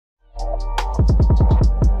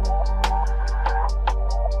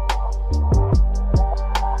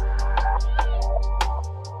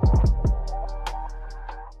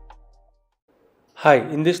Hi,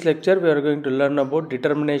 in this lecture we are going to learn about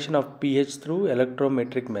determination of pH through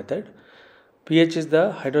electrometric method. pH is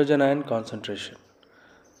the hydrogen ion concentration.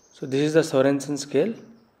 So this is the Sorensen scale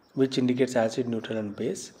which indicates acid, neutral and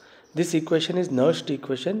base. This equation is Nernst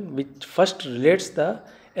equation which first relates the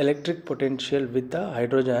electric potential with the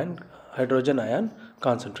hydrogen ion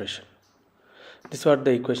concentration. This was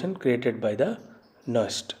the equation created by the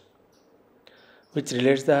Nernst which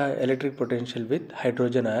relates the electric potential with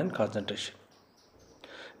hydrogen ion concentration.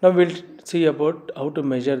 Now we'll see about how to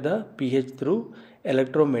measure the pH through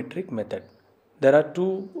electrometric method. There are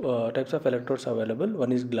two types of electrodes available.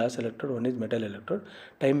 One is glass electrode, one is metal electrode.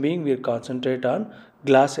 Time being we will concentrate on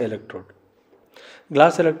glass electrode.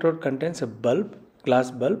 Glass electrode contains a bulb, glass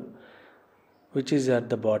bulb, which is at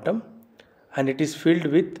the bottom, and it is filled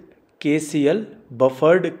with KCl,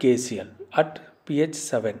 buffered KCl at pH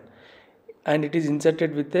 7, and it is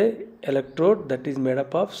inserted with a electrode that is made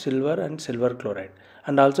up of silver and silver chloride.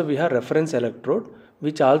 And also we have reference electrode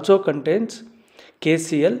which also contains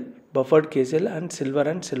KCl, buffered KCl and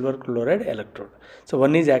silver chloride electrode. So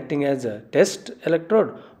one is acting as a test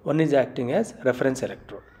electrode, one is acting as reference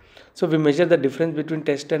electrode. So we measure the difference between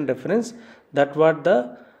test and reference. That what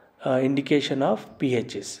the indication of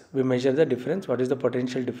pH is. We measure the difference, what is the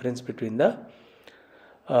potential difference between the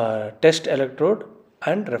test electrode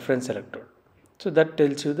and reference electrode. So that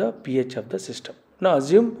tells you the pH of the system. Now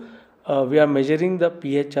assume we are measuring the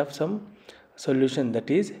pH of some solution, that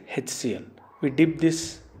is HCl. We dip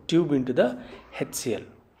this tube into the HCl.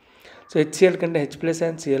 So HCl contains H plus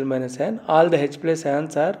ion, Cl minus ion. All the H plus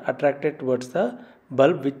ions are attracted towards the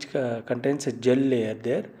bulb which contains a gel layer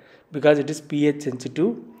there, because it is pH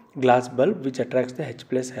sensitive glass bulb which attracts the H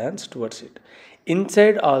plus ions towards it.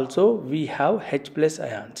 Inside also we have H plus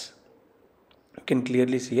ions. You can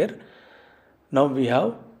clearly see here. Now we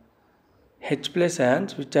have H plus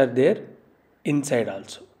ions which are there inside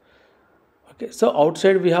also. Okay, so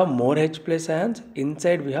outside we have more H plus ions,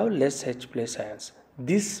 inside we have less H plus ions.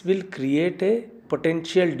 This will create a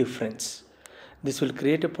potential difference. This will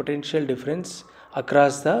create a potential difference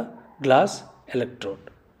across the glass electrode.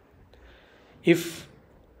 If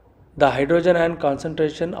the hydrogen ion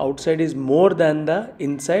concentration outside is more than the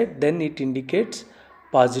inside, then it indicates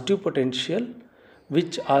positive potential,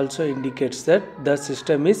 which also indicates that the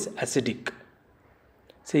system is acidic.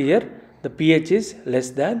 See here, the pH is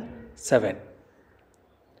less than 7.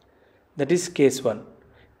 That is case 1.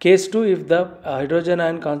 Case 2, if the hydrogen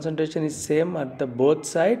ion concentration is same at the both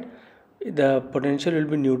side, the potential will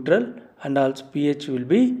be neutral and also pH will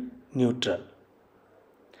be neutral.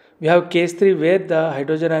 We have case 3 where the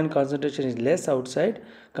hydrogen ion concentration is less outside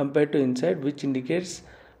compared to inside, which indicates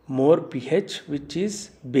more pH, which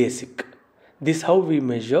is basic. This is how we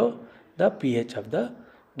measure the pH of the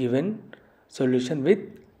given solution with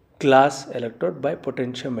glass electrode by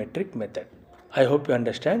potentiometric method. I hope you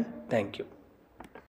understand. Thank you.